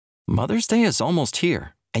Mother's Day is almost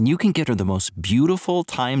here, and you can get her the most beautiful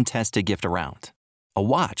time-tested gift around. A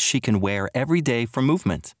watch she can wear every day from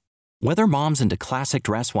Movement. Whether mom's into classic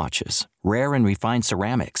dress watches, rare and refined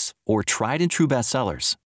ceramics, or tried and true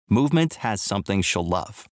bestsellers, Movement has something she'll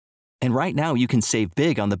love. And right now you can save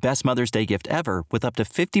big on the best Mother's Day gift ever with up to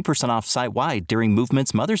 50% off site-wide during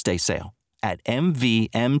Movement's Mother's Day sale at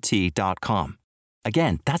MVMT.com.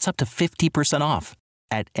 Again, that's up to 50% off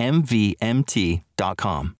at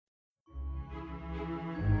MVMT.com.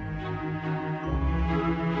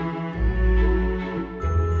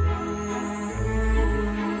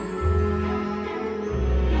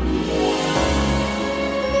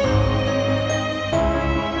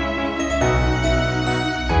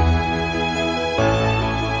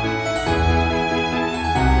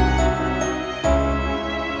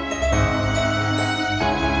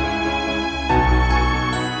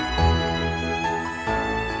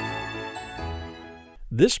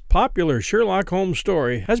 This popular Sherlock Holmes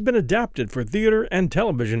story has been adapted for theater and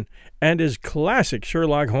television and is classic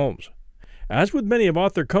Sherlock Holmes. As with many of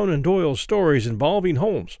Arthur Conan Doyle's stories involving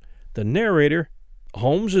Holmes, the narrator,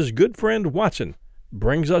 Holmes's good friend Watson,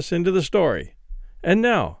 brings us into the story. And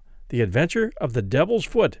now, The Adventure of the Devil's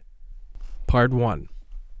Foot, Part 1.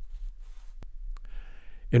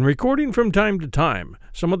 In recording from time to time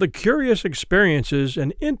some of the curious experiences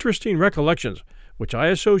and interesting recollections which I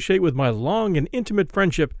associate with my long and intimate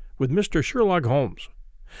friendship with Mr. Sherlock Holmes,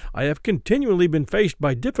 I have continually been faced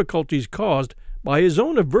by difficulties caused by his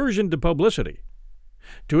own aversion to publicity.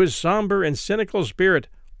 To his somber and cynical spirit,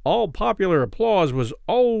 all popular applause was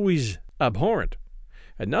always abhorrent,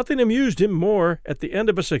 and nothing amused him more at the end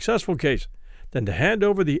of a successful case than to hand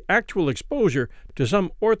over the actual exposure to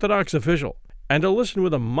some orthodox official, and to listen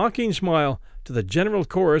with a mocking smile to the general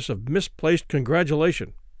chorus of misplaced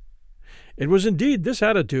congratulation. It was indeed this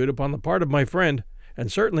attitude upon the part of my friend,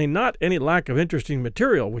 and certainly not any lack of interesting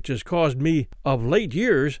material, which has caused me, of late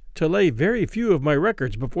years, to lay very few of my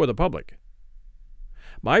records before the public.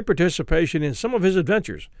 My participation in some of his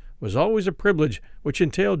adventures was always a privilege which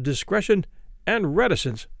entailed discretion and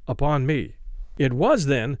reticence upon me. It was,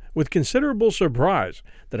 then, with considerable surprise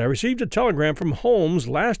that I received a telegram from Holmes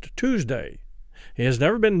last Tuesday. He has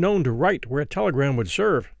never been known to write where a telegram would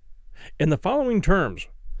serve, in the following terms: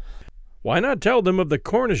 "Why not tell them of the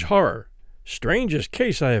Cornish horror? Strangest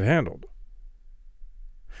case I have handled."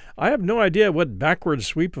 I have no idea what backward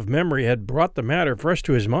sweep of memory had brought the matter fresh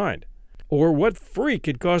to his mind, or what freak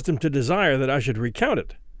had caused him to desire that I should recount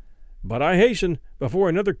it. But I hasten, before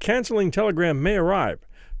another canceling telegram may arrive,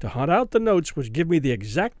 to hunt out the notes which give me the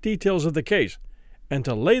exact details of the case, and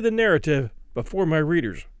to lay the narrative before my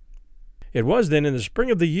readers. It was then in the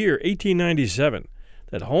spring of the year 1897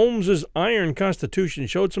 that Holmes's iron constitution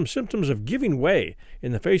showed some symptoms of giving way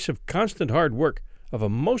in the face of constant hard work of a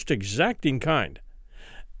most exacting kind,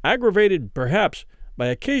 aggravated, perhaps, by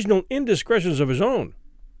occasional indiscretions of his own.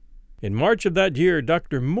 In March of that year,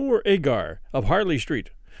 Dr. Moore Agar, of Harley Street,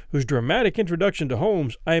 whose dramatic introduction to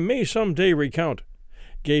Holmes I may some day recount,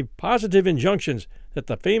 gave positive injunctions that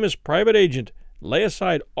the famous private agent lay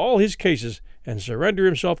aside all his cases and surrender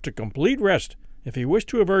himself to complete rest if he wished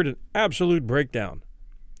to avert an absolute breakdown.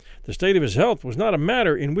 The state of his health was not a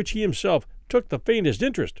matter in which he himself took the faintest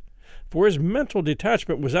interest, for his mental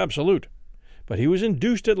detachment was absolute, but he was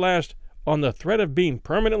induced at last, on the threat of being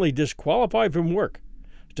permanently disqualified from work,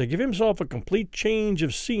 to give himself a complete change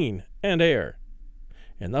of scene and air.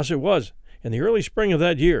 And thus it was, in the early spring of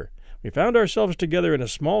that year, we found ourselves together in a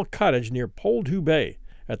small cottage near Poldhu Bay,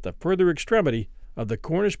 at the further extremity of the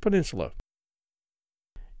Cornish peninsula.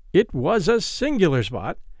 It was a singular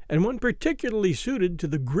spot, and one particularly suited to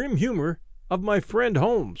the grim humor of my friend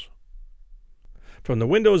Holmes. From the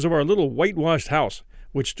windows of our little whitewashed house,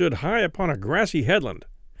 which stood high upon a grassy headland,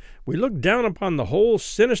 we looked down upon the whole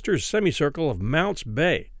sinister semicircle of Mounts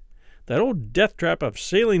Bay, that old death-trap of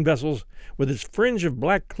sailing vessels with its fringe of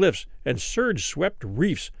black cliffs and surge-swept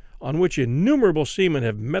reefs on which innumerable seamen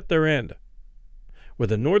have met their end.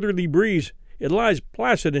 With a northerly breeze, it lies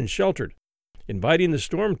placid and sheltered, inviting the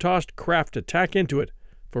storm-tossed craft to tack into it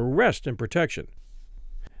for rest and protection.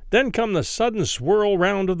 Then come the sudden swirl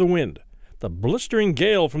round of the wind, the blistering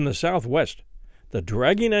gale from the southwest, the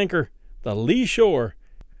dragging anchor, the lee shore,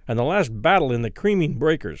 and the last battle in the creaming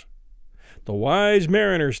breakers. The wise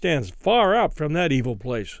mariner stands far out from that evil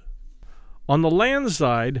place. On the land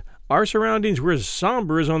side, our surroundings were as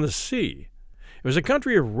somber as on the sea. It was a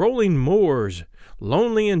country of rolling moors,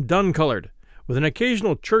 lonely and dun-colored, with an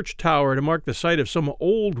occasional church tower to mark the site of some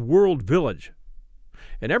old-world village.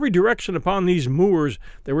 In every direction upon these moors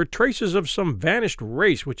there were traces of some vanished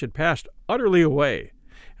race which had passed utterly away,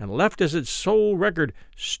 and left as its sole record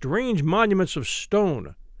strange monuments of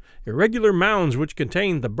stone, irregular mounds which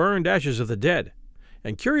contained the burned ashes of the dead,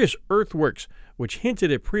 and curious earthworks which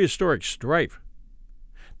hinted at prehistoric strife.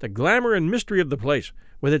 The glamour and mystery of the place,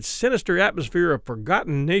 with its sinister atmosphere of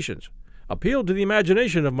forgotten nations, appealed to the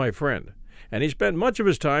imagination of my friend, and he spent much of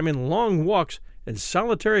his time in long walks and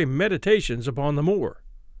solitary meditations upon the moor.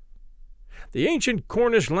 The ancient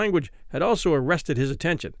Cornish language had also arrested his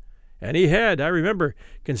attention, and he had, I remember,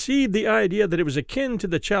 conceived the idea that it was akin to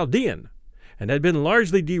the Chaldean, and had been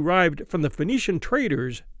largely derived from the Phoenician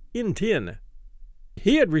traders in tin.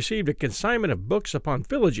 He had received a consignment of books upon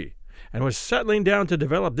philology, and was settling down to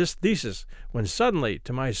develop this thesis, when suddenly,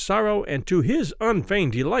 to my sorrow and to his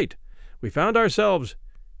unfeigned delight, we found ourselves,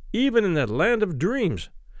 even in that land of dreams,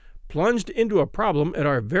 plunged into a problem at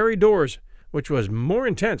our very doors, which was more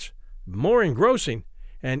intense, more engrossing,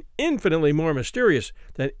 and infinitely more mysterious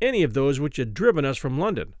than any of those which had driven us from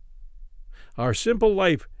London. Our simple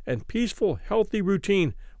life and peaceful, healthy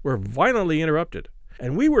routine were violently interrupted,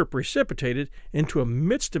 and we were precipitated into the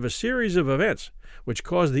midst of a series of events which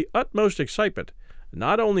caused the utmost excitement,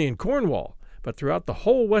 not only in Cornwall, but throughout the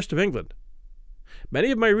whole west of England.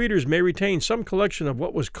 Many of my readers may retain some collection of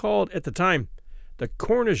what was called at the time the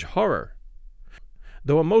Cornish horror,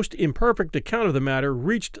 though a most imperfect account of the matter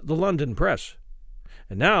reached the London press.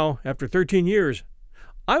 And now, after 13 years,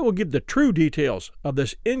 I will give the true details of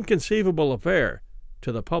this inconceivable affair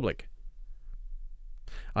to the public.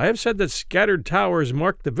 I have said that scattered towers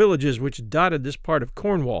marked the villages which dotted this part of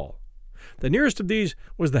Cornwall. The nearest of these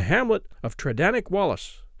was the hamlet of Tredannick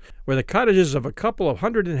Wallace, where the cottages of a couple of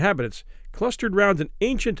hundred inhabitants clustered round an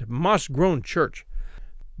ancient moss-grown church.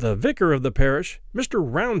 The vicar of the parish, Mr.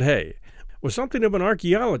 Roundhay, was something of an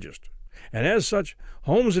archaeologist, and as such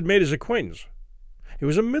Holmes had made his acquaintance. He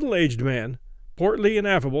was a middle-aged man, portly and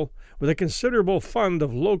affable, with a considerable fund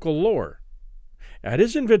of local lore. At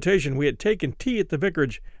his invitation we had taken tea at the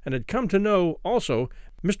vicarage, and had come to know, also,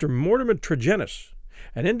 Mr. Mortimer Tregennis,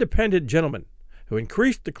 an independent gentleman, who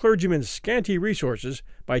increased the clergyman's scanty resources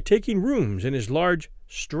by taking rooms in his large,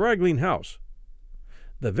 straggling house.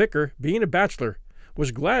 The vicar, being a bachelor,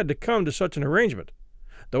 was glad to come to such an arrangement,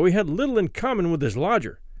 though he had little in common with his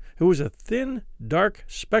lodger, who was a thin, dark,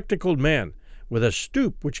 spectacled man, with a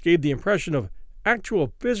stoop which gave the impression of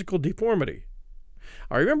actual physical deformity.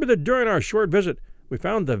 I remember that during our short visit we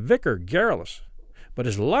found the vicar garrulous, but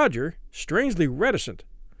his lodger strangely reticent,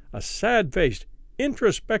 a sad-faced,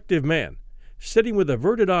 introspective man, sitting with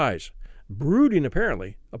averted eyes, brooding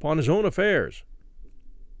apparently upon his own affairs.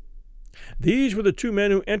 These were the two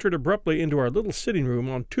men who entered abruptly into our little sitting-room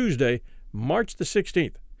on Tuesday, March the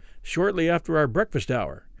 16th, shortly after our breakfast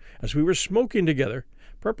hour, as we were smoking together,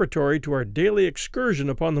 preparatory to our daily excursion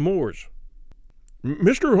upon the moors.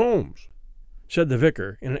 "Mr. Holmes," said the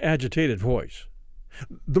vicar in an agitated voice,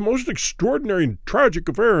 "the most extraordinary and tragic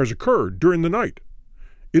affair has occurred during the night.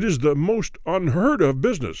 It is the most unheard-of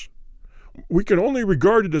business. We can only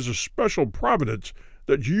regard it as a special providence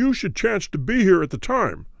that you should chance to be here at the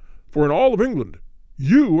time, for in all of England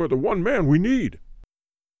you are the one man we need."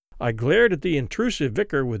 I glared at the intrusive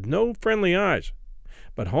vicar with no friendly eyes,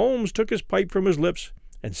 but Holmes took his pipe from his lips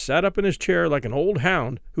and sat up in his chair like an old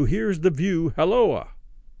hound who hears the view halloa.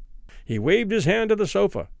 He waved his hand to the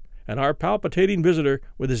sofa, and our palpitating visitor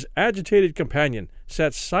with his agitated companion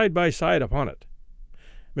sat side by side upon it.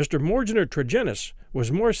 Mr. Mortimer Tregennis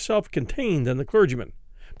was more self-contained than the clergyman,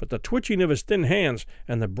 but the twitching of his thin hands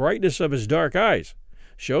and the brightness of his dark eyes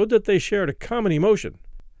showed that they shared a common emotion.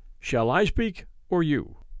 "Shall I speak, or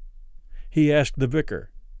you?" he asked the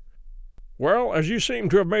vicar. "Well, as you seem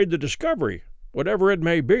to have made the discovery, whatever it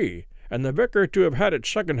may be, and the vicar to have had it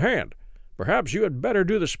second-hand, perhaps you had better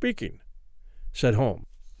do the speaking," said Holmes.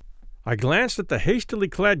 I glanced at the hastily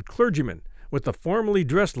clad clergyman with the formally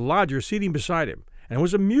dressed lodger seating beside him, and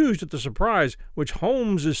was amused at the surprise which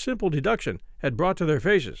Holmes's simple deduction had brought to their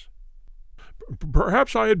faces.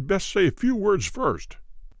 "Perhaps I had best say a few words first,"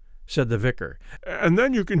 said the vicar, "and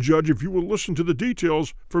then you can judge if you will listen to the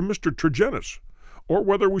details from Mr. Tregennis, or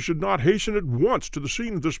whether we should not hasten at once to the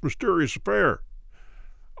scene of this mysterious affair.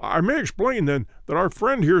 I may explain, then, that our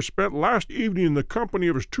friend here spent last evening in the company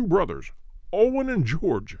of his two brothers, Owen and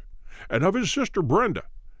George, and of his sister Brenda,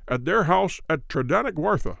 at their house at Tredannick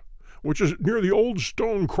Wallace, which is near the old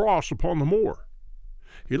stone cross upon the moor.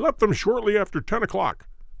 He left them shortly after 10 o'clock,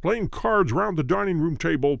 playing cards round the dining-room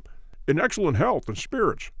table, in excellent health and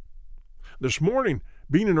spirits. This morning,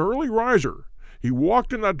 being an early riser, he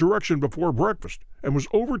walked in that direction before breakfast, and was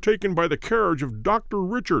overtaken by the carriage of Dr.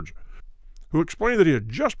 Richards, who explained that he had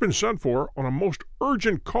just been sent for on a most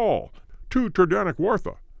urgent call to Tredannick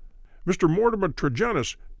Wallace. Mr. Mortimer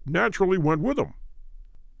Tregennis naturally went with him.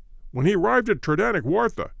 When he arrived at Tredannick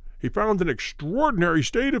Wartha, he found an extraordinary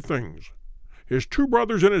state of things. His two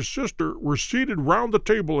brothers and his sister were seated round the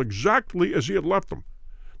table exactly as he had left them,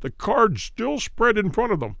 the cards still spread in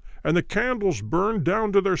front of them, and the candles burned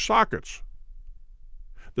down to their sockets.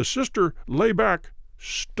 The sister lay back,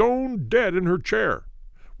 stone dead in her chair,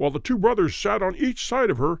 while the two brothers sat on each side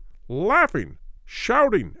of her, laughing,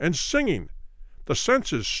 shouting, and singing, the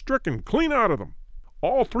senses stricken clean out of them.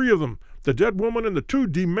 All three of them, the dead woman and the two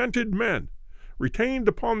demented men, retained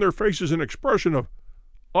upon their faces an expression of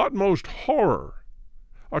utmost horror,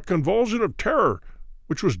 a convulsion of terror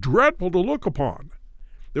which was dreadful to look upon.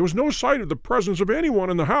 There was no sight of the presence of anyone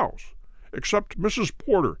in the house, except Mrs.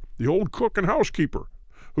 Porter, the old cook and housekeeper,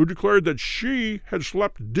 who declared that she had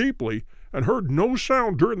slept deeply and heard no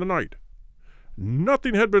sound during the night.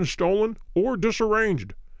 Nothing had been stolen or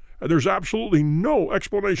disarranged, and there's absolutely no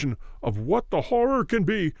explanation of what the horror can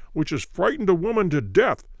be which has frightened a woman to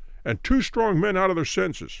death and two strong men out of their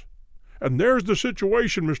senses. And there's the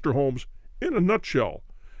situation, Mr. Holmes, in a nutshell.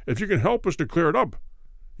 If you can help us to clear it up,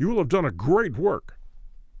 you will have done a great work."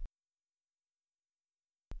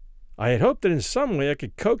 I had hoped that in some way I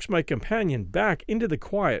could coax my companion back into the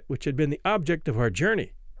quiet which had been the object of our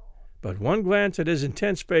journey, but one glance at his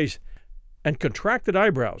intense face and contracted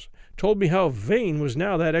eyebrows told me how vain was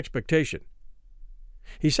now that expectation.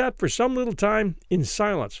 He sat for some little time in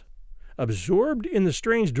silence, absorbed in the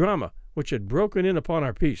strange drama which had broken in upon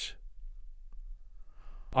our peace.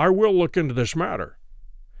 "I will look into this matter,"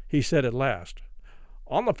 he said at last.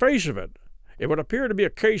 "On the face of it, it would appear to be a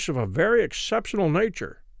case of a very exceptional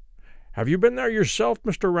nature. Have you been there yourself,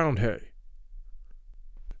 Mr. Roundhay?"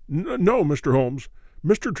 "No, Mr. Holmes.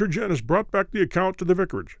 Mr. Tregennis brought back the account to the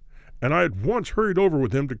vicarage, and I at once hurried over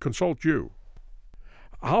with him to consult you."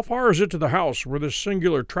 "How far is it to the house where this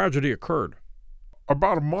singular tragedy occurred?"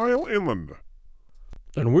 "About a mile inland."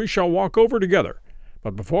 "Then we shall walk over together.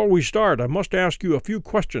 But before we start, I must ask you a few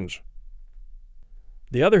questions."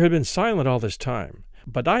 The other had been silent all this time,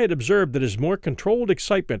 but I had observed that his more controlled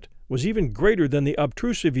excitement was even greater than the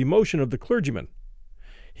obtrusive emotion of the clergyman.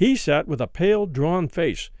 He sat with a pale, drawn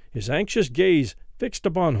face, his anxious gaze fixed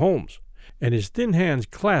upon Holmes, and his thin hands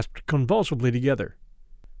clasped convulsively together.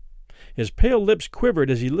 His pale lips quivered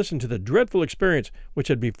as he listened to the dreadful experience which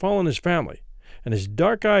had befallen his family, and his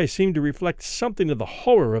dark eyes seemed to reflect something of the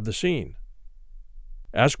horror of the scene.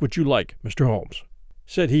 "Ask what you like, Mr. Holmes,"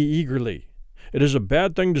 said he eagerly. "It is a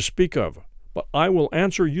bad thing to speak of, but I will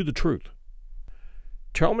answer you the truth."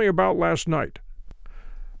 "Tell me about last night."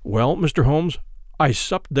 "Well, Mr. Holmes, I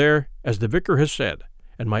supped there, as the vicar has said,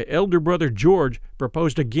 and my elder brother George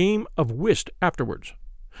proposed a game of whist afterwards.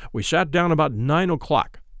 We sat down about 9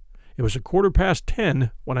 o'clock. It was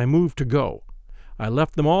 10:15 when I moved to go. I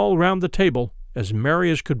left them all round the table, as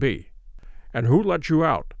merry as could be." "And who let you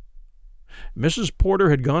out?" "Mrs. Porter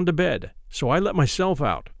had gone to bed, so I let myself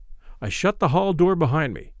out. I shut the hall door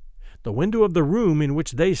behind me. The window of the room in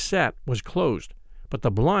which they sat was closed, but the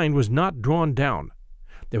blind was not drawn down.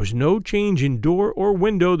 There was no change in door or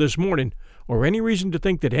window this morning, or any reason to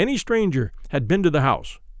think that any stranger had been to the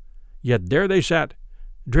house. Yet there they sat,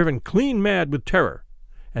 driven clean mad with terror,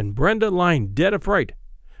 and Brenda lying dead of fright,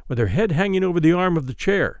 with her head hanging over the arm of the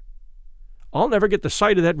chair. I'll never get the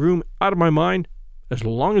sight of that room out of my mind as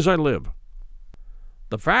long as I live."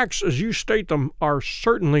 "The facts as you state them are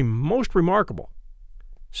certainly most remarkable,"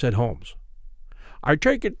 said Holmes. "I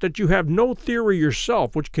take it that you have no theory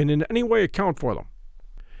yourself which can in any way account for them."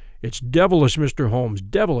 "It's devilish, Mr. Holmes,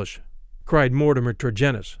 devilish," cried Mortimer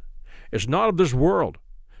Tregennis. "It's not of this world.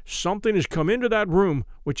 Something has come into that room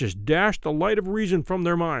which has dashed the light of reason from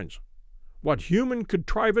their minds. What human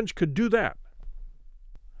contrivance could do that?"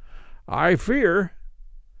 "I fear,"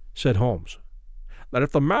 said Holmes, "that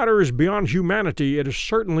if the matter is beyond humanity, it is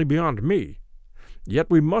certainly beyond me. Yet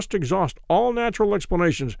we must exhaust all natural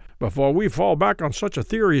explanations before we fall back on such a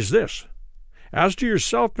theory as this. As to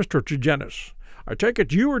yourself, Mr. Tregennis, I take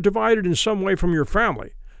it you were divided in some way from your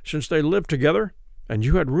family, since they lived together, and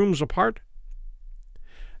you had rooms apart?"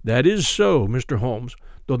 "That is so, Mr. Holmes,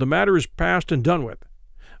 though the matter is past and done with.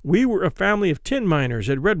 We were a family of tin miners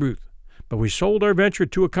at Redruth, but we sold our venture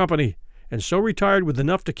to a company, and so retired with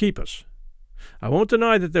enough to keep us. I won't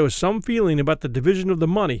deny that there was some feeling about the division of the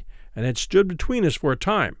money, and it stood between us for a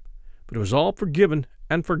time, but it was all forgiven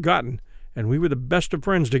and forgotten, and we were the best of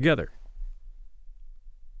friends together."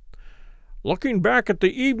 "Looking back at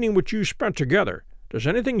the evening which you spent together, does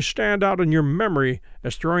anything stand out in your memory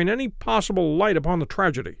as throwing any possible light upon the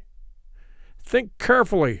tragedy? Think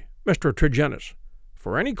carefully, Mr. Tregennis,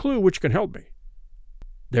 for any clue which can help me."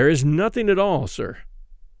 "There is nothing at all, sir."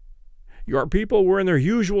 Your people were in their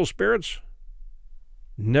usual spirits?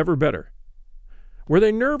 Never better. Were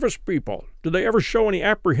they nervous people? Did they ever show any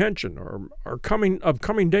apprehension or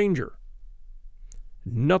coming danger?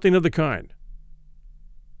 Nothing of the kind.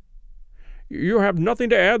 You have nothing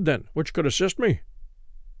to add, then, which could assist me?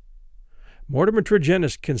 Mortimer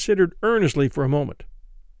Tregennis considered earnestly for a moment.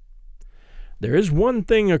 There is one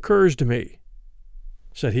thing occurs to me,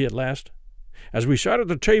 said he at last. As we sat at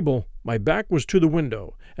the table, my back was to the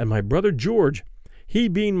window, and my brother George, he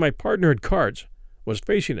being my partner at cards, was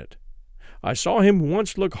facing it. I saw him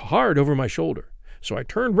once look hard over my shoulder, so I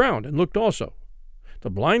turned round and looked also. The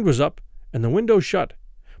blind was up, and the window shut,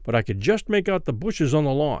 but I could just make out the bushes on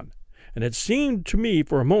the lawn, and it seemed to me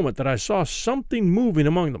for a moment that I saw something moving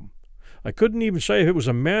among them. I couldn't even say if it was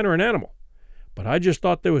a man or an animal, but I just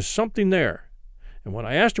thought there was something there, and when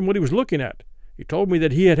I asked him what he was looking at, he told me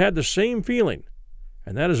that he had had the same feeling,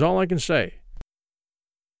 and that is all I can say.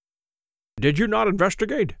 Did you not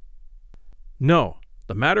investigate? No,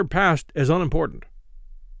 the matter passed as unimportant.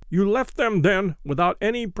 You left them, then, without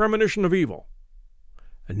any premonition of evil?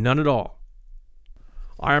 None at all.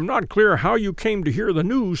 I am not clear how you came to hear the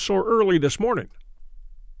news so early this morning.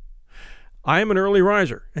 I am an early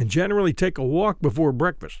riser, and generally take a walk before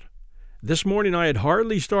breakfast. This morning I had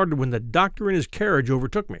hardly started when the doctor in his carriage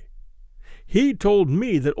overtook me. He told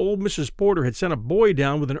me that old Mrs. Porter had sent a boy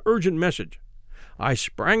down with an urgent message. I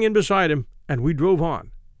sprang in beside him, and we drove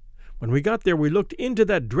on. When we got there, we looked into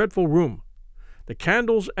that dreadful room. The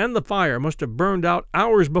candles and the fire must have burned out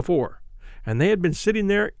hours before, and they had been sitting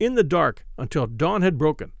there in the dark until dawn had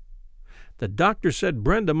broken. The doctor said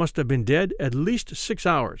Brenda must have been dead at least 6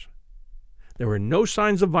 hours. There were no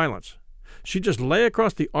signs of violence. She just lay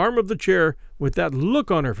across the arm of the chair with that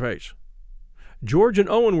look on her face. George and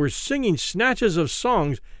Owen were singing snatches of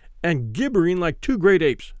songs and gibbering like two great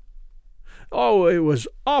apes. Oh, it was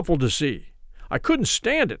awful to see. I couldn't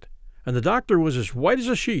stand it, and the doctor was as white as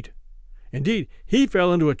a sheet. Indeed, he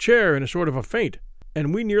fell into a chair in a sort of a faint,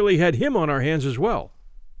 and we nearly had him on our hands as well.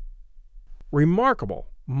 Remarkable,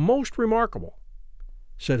 most remarkable,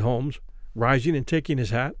 said Holmes, rising and taking his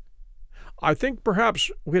hat. I think perhaps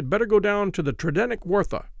we had better go down to the Tredenick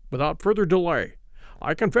Wartha without further delay.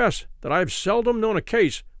 I confess that I have seldom known a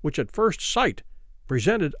case which at first sight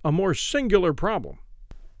presented a more singular problem.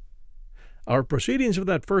 Our proceedings of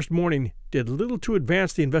that first morning did little to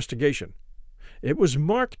advance the investigation. It was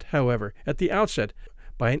marked, however, at the outset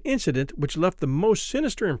by an incident which left the most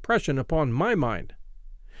sinister impression upon my mind.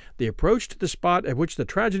 The approach to the spot at which the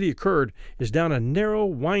tragedy occurred is down a narrow,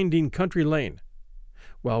 winding country lane.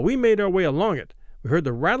 While we made our way along it, we heard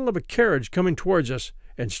the rattle of a carriage coming towards us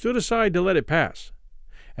and stood aside to let it pass.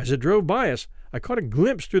 As it drove by us, I caught a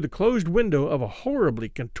glimpse through the closed window of a horribly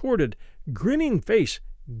contorted, grinning face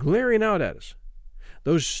glaring out at us.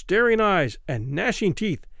 Those staring eyes and gnashing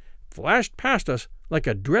teeth flashed past us like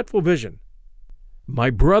a dreadful vision. "My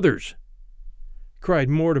brothers!" cried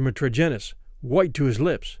Mortimer Tregennis, white to his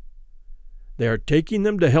lips. "They are taking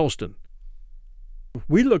them to Helston."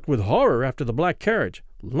 We looked with horror after the black carriage,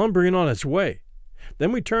 lumbering on its way.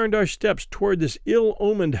 Then we turned our steps toward this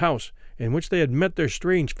ill-omened house in which they had met their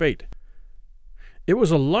strange fate. It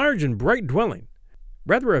was a large and bright dwelling,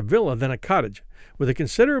 rather a villa than a cottage, with a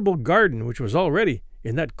considerable garden which was already,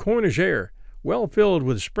 in that Cornish air, well filled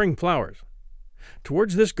with spring flowers.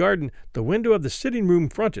 Towards this garden the window of the sitting-room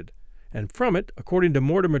fronted, and from it, according to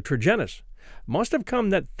Mortimer Tregennis, must have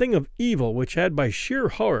come that thing of evil which had by sheer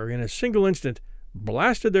horror in a single instant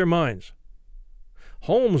blasted their minds.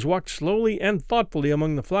 Holmes walked slowly and thoughtfully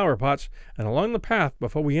among the flower-pots and along the path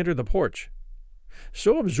before we entered the porch.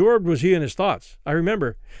 So absorbed was he in his thoughts, I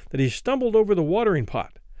remember, that he stumbled over the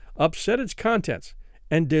watering-pot, upset its contents,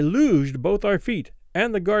 and deluged both our feet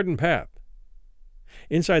and the garden path.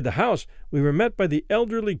 Inside the house we were met by the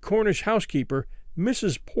elderly Cornish housekeeper,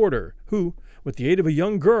 Mrs. Porter, who, with the aid of a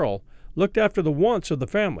young girl, looked after the wants of the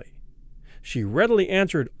family. She readily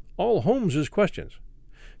answered all Holmes's questions.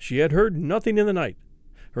 She had heard nothing in the night.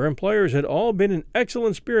 Her employers had all been in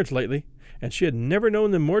excellent spirits lately, and she had never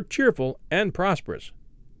known them more cheerful and prosperous.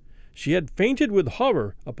 She had fainted with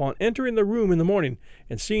horror upon entering the room in the morning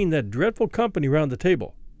and seeing that dreadful company round the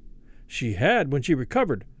table. She had, when she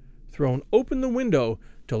recovered, thrown open the window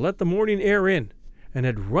to let the morning air in, and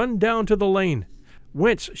had run down to the lane,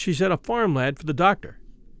 whence she sent a farm lad for the doctor.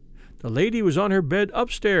 The lady was on her bed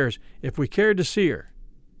upstairs if we cared to see her.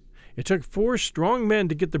 It took 4 strong men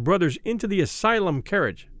to get the brothers into the asylum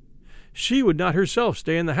carriage. She would not herself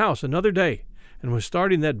stay in the house another day, and was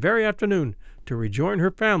starting that very afternoon to rejoin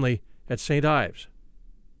her family at St. Ives.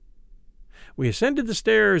 We ascended the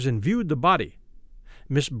stairs and viewed the body.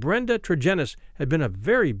 Miss Brenda Tregennis had been a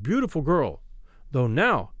very beautiful girl, though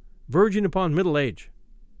now verging upon middle age.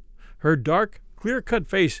 Her dark, clear-cut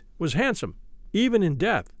face was handsome, even in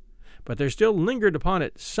death, but there still lingered upon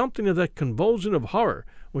it something of that convulsion of horror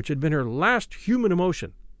which had been her last human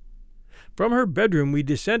emotion. From her bedroom we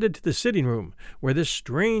descended to the sitting-room, where this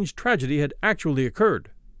strange tragedy had actually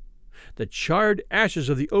occurred. The charred ashes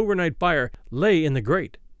of the overnight fire lay in the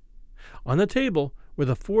grate. On the table were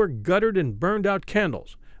the 4 guttered and burned-out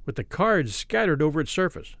candles, with the cards scattered over its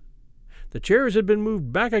surface. The chairs had been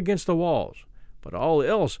moved back against the walls, but all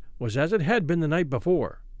else was as it had been the night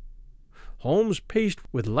before. Holmes paced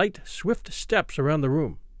with light, swift steps around the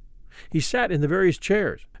room. He sat in the various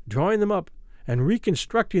chairs, drawing them up and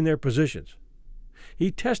reconstructing their positions. He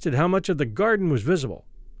tested how much of the garden was visible.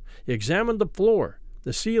 He examined the floor,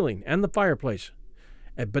 the ceiling, and the fireplace.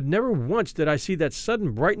 But never once did I see that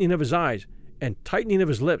sudden brightening of his eyes and tightening of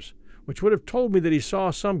his lips, which would have told me that he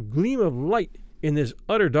saw some gleam of light in this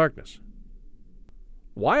utter darkness.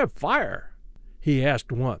 "Why a fire?" he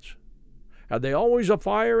asked once. "Had they always a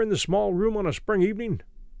fire in the small room on a spring evening?"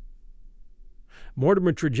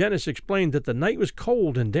 Mortimer Tregennis explained that the night was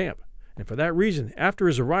cold and damp, and for that reason, after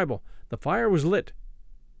his arrival, the fire was lit.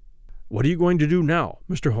 "What are you going to do now,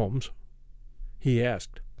 Mr. Holmes?" he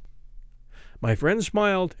asked. My friend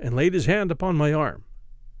smiled and laid his hand upon my arm.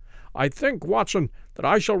 "I think, Watson, that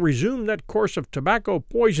I shall resume that course of tobacco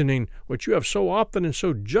poisoning which you have so often and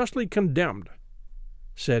so justly condemned,"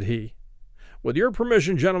 said he. "With your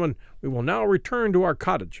permission, gentlemen, we will now return to our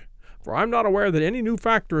cottage, for I am not aware that any new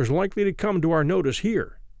factor is likely to come to our notice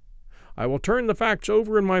here. I will turn the facts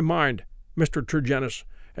over in my mind, Mr. Tregennis,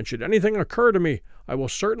 and should anything occur to me, I will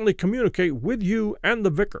certainly communicate with you and the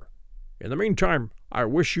vicar. In the meantime, I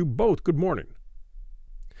wish you both good morning."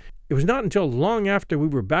 It was not until long after we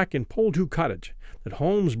were back in Poldhu Cottage that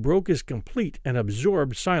Holmes broke his complete and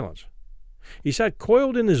absorbed silence. He sat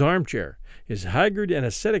coiled in his armchair, his haggard and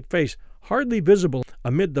ascetic face hardly visible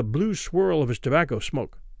amid the blue swirl of his tobacco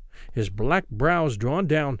smoke, his black brows drawn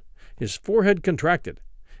down, his forehead contracted,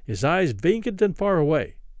 his eyes vacant and far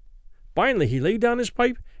away. Finally he laid down his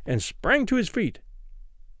pipe and sprang to his feet.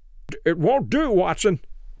 "It won't do, Watson,"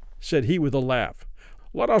 said he with a laugh.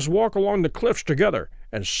 "Let us walk along the cliffs together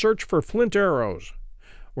and search for flint arrows.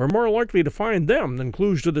 We're more likely to find them than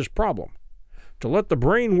clues to this problem. To let the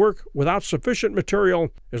brain work without sufficient material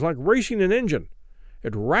is like racing an engine.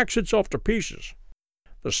 It racks itself to pieces.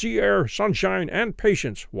 The sea air, sunshine, and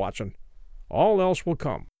patience, Watson. All else will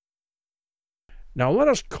come. Now let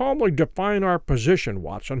us calmly define our position,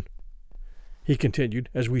 Watson," he continued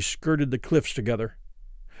as we skirted the cliffs together.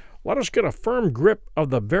 "Let us get a firm grip of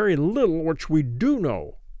the very little which we do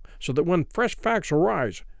know, so that when fresh facts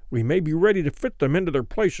arise, we may be ready to fit them into their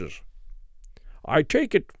places. I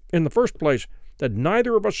take it, in the first place, that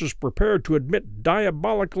neither of us is prepared to admit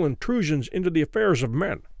diabolical intrusions into the affairs of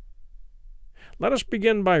men. Let us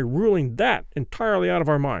begin by ruling that entirely out of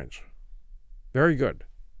our minds. Very good.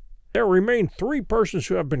 There remain 3 persons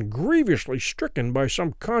who have been grievously stricken by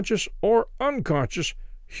some conscious or unconscious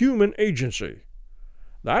human agency.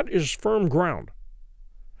 That is firm ground.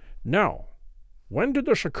 Now, when did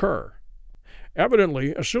this occur?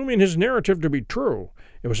 Evidently, assuming his narrative to be true,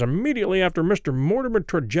 it was immediately after Mr. Mortimer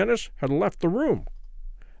Tregennis had left the room.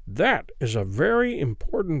 That is a very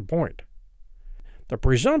important point. The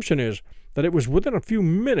presumption is that it was within a few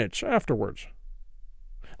minutes afterwards.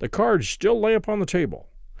 The cards still lay upon the table.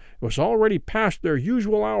 It was already past their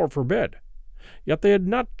usual hour for bed, yet they had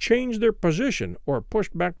not changed their position or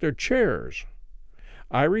pushed back their chairs.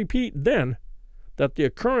 I repeat, then, that the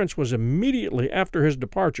occurrence was immediately after his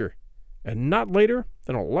departure, and not later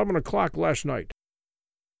than 11 o'clock last night.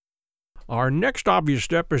 Our next obvious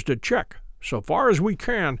step is to check, so far as we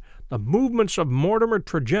can, the movements of Mortimer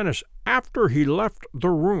Tregennis after he left the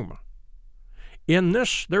room. In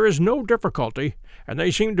this there is no difficulty, and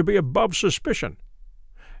they seem to be above suspicion.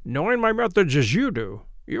 Knowing my methods as you do,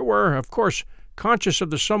 you were, of course, conscious of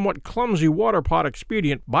the somewhat clumsy water-pot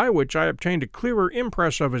expedient by which I obtained a clearer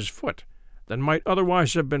impress of his foot than might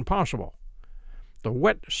otherwise have been possible. The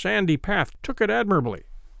wet, sandy path took it admirably.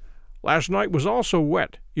 Last night was also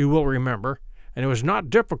wet, you will remember, and it was not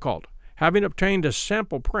difficult, having obtained a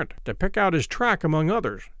sample print, to pick out his track among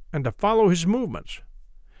others, and to follow his movements.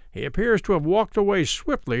 He appears to have walked away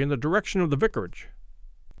swiftly in the direction of the vicarage.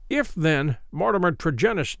 If, then, Mortimer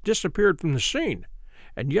Tregennis disappeared from the scene,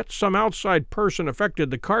 and yet some outside person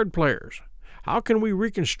affected the card players, how can we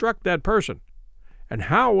reconstruct that person? And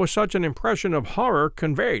how was such an impression of horror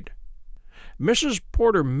conveyed? Mrs.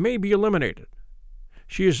 Porter may be eliminated.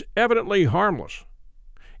 She is evidently harmless.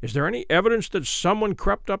 Is there any evidence that someone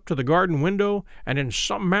crept up to the garden window and in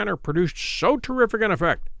some manner produced so terrific an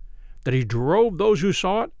effect that he drove those who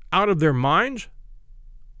saw it out of their minds?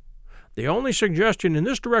 The only suggestion in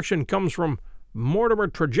this direction comes from Mortimer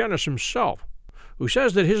Tregennis himself, who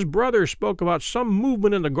says that his brother spoke about some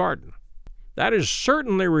movement in the garden. That is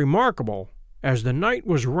certainly remarkable, as the night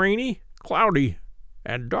was rainy, cloudy,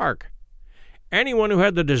 and dark. Anyone who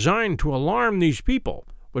had the design to alarm these people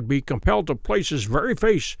would be compelled to place his very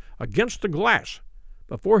face against the glass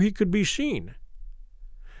before he could be seen.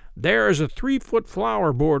 There is a 3-foot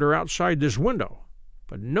flower border outside this window,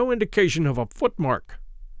 but no indication of a footmark.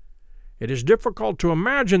 It is difficult to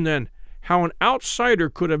imagine, then, how an outsider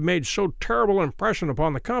could have made so terrible an impression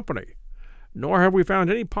upon the company, nor have we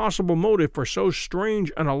found any possible motive for so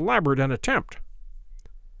strange and elaborate an attempt.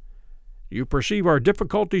 You perceive our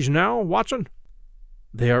difficulties now, Watson?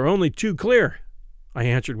 They are only too clear, I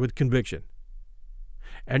answered with conviction.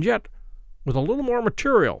 And yet, with a little more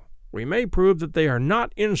material, we may prove that they are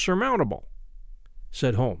not insurmountable,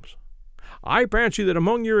 said Holmes. I fancy that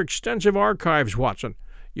among your extensive archives, Watson,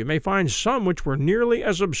 you may find some which were nearly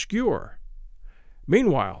as obscure.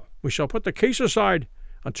 Meanwhile, we shall put the case aside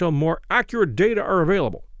until more accurate data are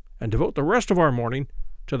available, and devote the rest of our morning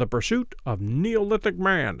to the pursuit of Neolithic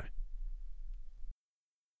man.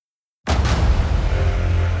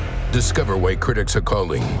 Discover why critics are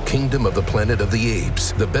calling Kingdom of the Planet of the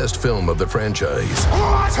Apes the best film of the franchise.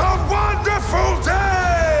 What a wonderful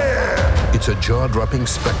day! It's a jaw-dropping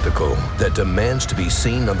spectacle that demands to be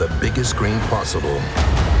seen on the biggest screen possible.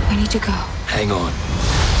 We need to go. Hang on.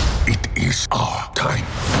 It is our time.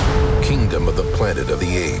 Kingdom of the Planet of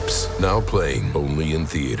the Apes. Now playing only in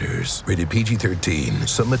theaters. Rated PG-13.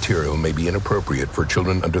 Some material may be inappropriate for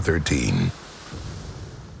children under 13.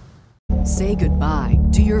 Say goodbye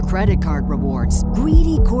to your credit card rewards.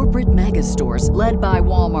 Greedy corporate mega stores, led by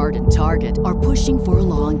Walmart and Target, are pushing for a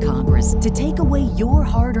law in Congress to take away your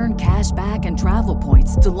hard-earned cash back and travel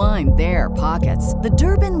points to line their pockets. The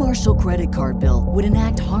Durbin-Marshall credit card bill would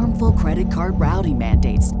enact harmful credit card routing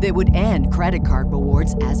mandates that would end credit card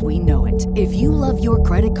rewards as we know it. If you love your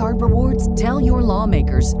credit card rewards, tell your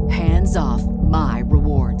lawmakers, hands off my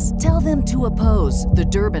rewards. Tell them to oppose the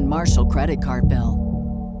Durbin-Marshall credit card bill.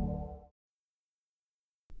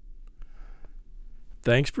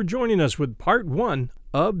 Thanks for joining us with Part 1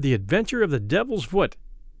 of The Adventure of the Devil's Foot,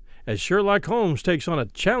 as Sherlock Holmes takes on a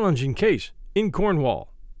challenging case in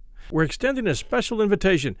Cornwall. We're extending a special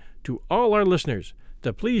invitation to all our listeners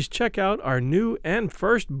to please check out our new and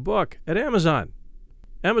first book at Amazon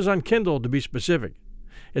Kindle to be specific.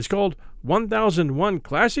 It's called 1001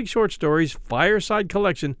 Classic Short Stories Fireside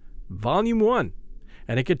Collection, Volume 1,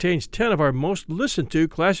 and it contains 10 of our most listened to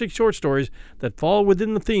classic short stories that fall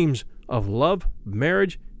within the themes of love,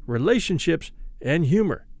 marriage, relationships, and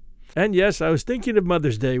humor. And yes, I was thinking of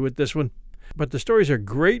Mother's Day with this one, but the stories are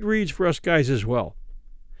great reads for us guys as well.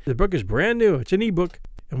 The book is brand new, it's an ebook,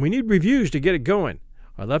 and we need reviews to get it going.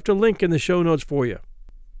 I left a link in the show notes for you.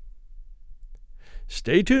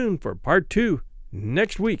 Stay tuned for Part 2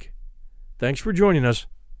 next week. Thanks for joining us.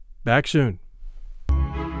 Back soon.